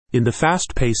In the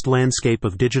fast-paced landscape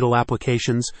of digital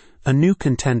applications, a new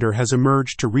contender has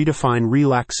emerged to redefine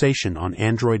relaxation on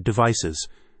Android devices.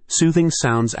 Soothing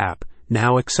Sounds app,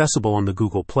 now accessible on the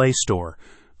Google Play Store,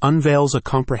 unveils a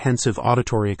comprehensive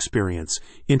auditory experience,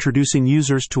 introducing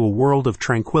users to a world of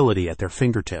tranquility at their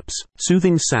fingertips.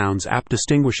 Soothing Sounds app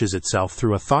distinguishes itself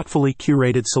through a thoughtfully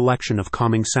curated selection of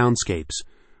calming soundscapes.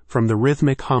 From the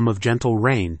rhythmic hum of gentle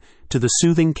rain to the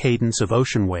soothing cadence of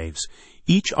ocean waves,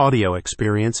 each audio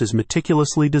experience is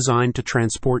meticulously designed to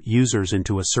transport users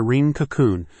into a serene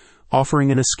cocoon,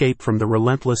 offering an escape from the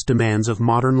relentless demands of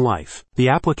modern life. The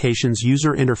application's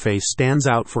user interface stands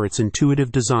out for its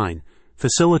intuitive design,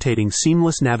 facilitating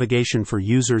seamless navigation for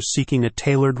users seeking a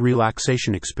tailored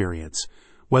relaxation experience.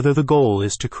 Whether the goal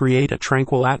is to create a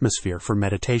tranquil atmosphere for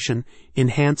meditation,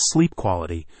 enhance sleep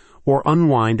quality, or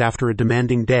unwind after a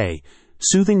demanding day,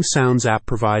 Soothing Sounds app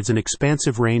provides an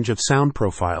expansive range of sound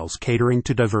profiles catering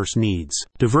to diverse needs.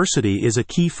 Diversity is a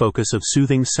key focus of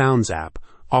Soothing Sounds app,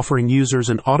 offering users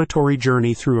an auditory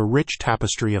journey through a rich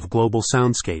tapestry of global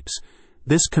soundscapes.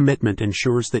 This commitment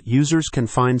ensures that users can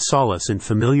find solace in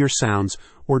familiar sounds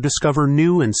or discover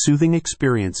new and soothing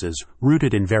experiences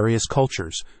rooted in various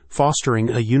cultures, fostering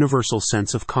a universal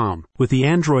sense of calm. With the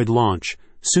Android launch,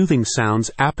 Soothing Sounds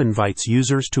app invites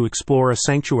users to explore a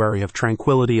sanctuary of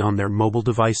tranquility on their mobile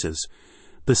devices.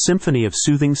 The symphony of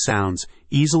soothing sounds,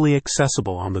 easily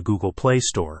accessible on the Google Play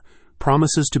Store,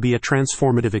 promises to be a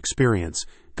transformative experience,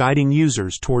 guiding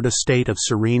users toward a state of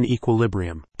serene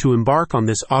equilibrium. To embark on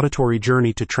this auditory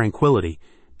journey to tranquility,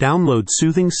 download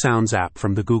Soothing Sounds app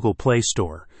from the Google Play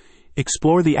Store.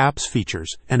 Explore the app's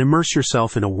features and immerse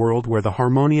yourself in a world where the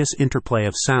harmonious interplay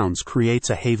of sounds creates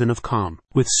a haven of calm.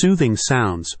 With Soothing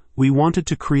Sounds, we wanted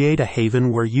to create a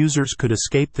haven where users could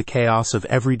escape the chaos of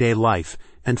everyday life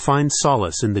and find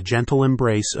solace in the gentle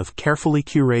embrace of carefully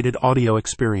curated audio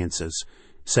experiences,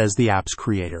 says the app's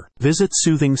creator. Visit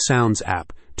Soothing Sounds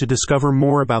app to discover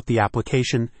more about the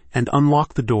application and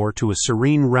unlock the door to a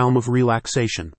serene realm of relaxation.